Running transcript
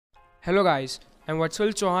Hello guys, I'm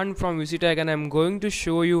Vatsal Chauhan from VCTech and I'm going to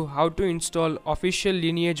show you how to install official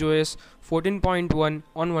Lineage OS 14.1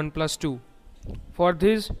 on Oneplus 2. For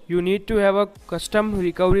this, you need to have a custom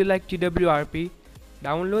recovery like TWRP.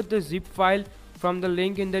 Download the zip file from the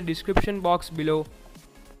link in the description box below.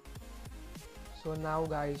 So now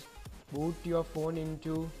guys, boot your phone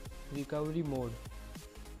into recovery mode.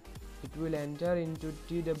 It will enter into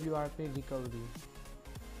TWRP recovery.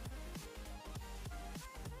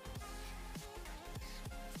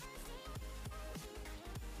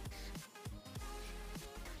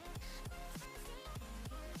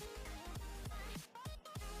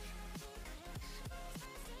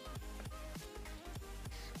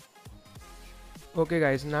 Okay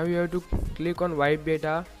guys, now you have to click on wipe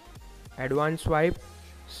data, advanced swipe,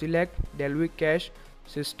 select Delve cache,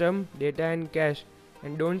 system, data and cache,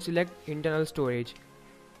 and don't select internal storage.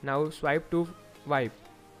 Now swipe to wipe.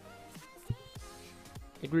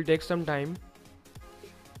 It will take some time.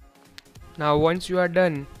 Now once you are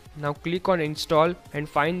done, now click on install and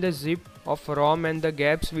find the zip of ROM and the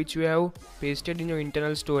gaps which you have pasted in your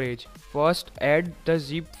internal storage. First add the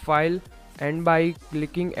zip file and by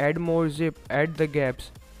clicking add more zip, add the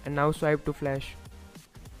gaps, and now swipe to flash.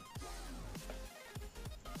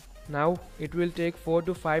 Now it will take 4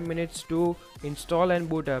 to 5 minutes to install and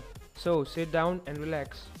boot up, so sit down and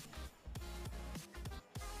relax.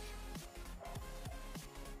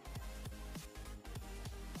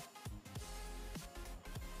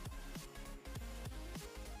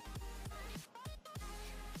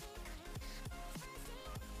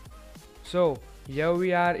 So here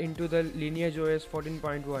we are into the Lineage OS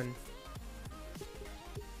 14.1.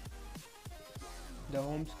 The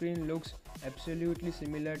home screen looks absolutely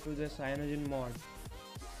similar to the CyanogenMod.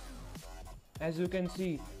 As you can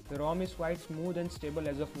see, the ROM is quite smooth and stable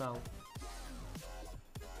as of now.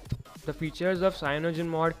 The features of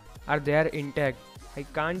CyanogenMod are there intact. I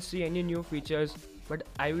can't see any new features, but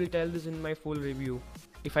I will tell this in my full review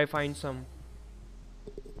if I find some.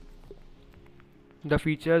 The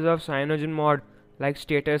features of CyanogenMod like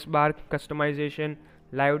status bar customization,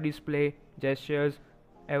 live display, gestures,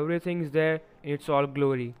 everything is there in its all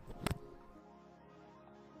glory.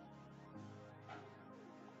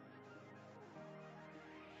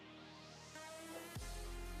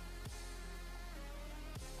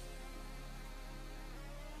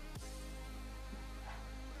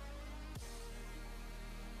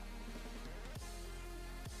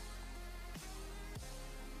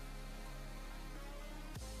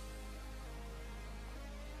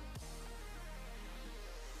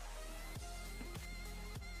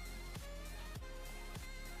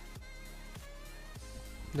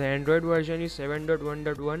 The Android version is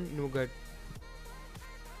 7.1.1 Nougat.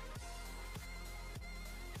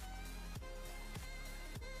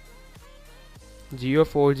 Geo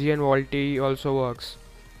 4G and VoLTE also works.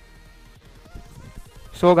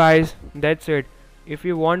 So guys, that's it. If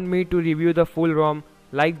you want me to review the full ROM,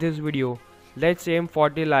 like this video. Let's aim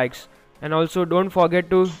 40 likes. And also don't forget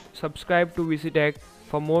to subscribe to VCTech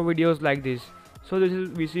for more videos like this. So this is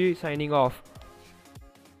VC signing off.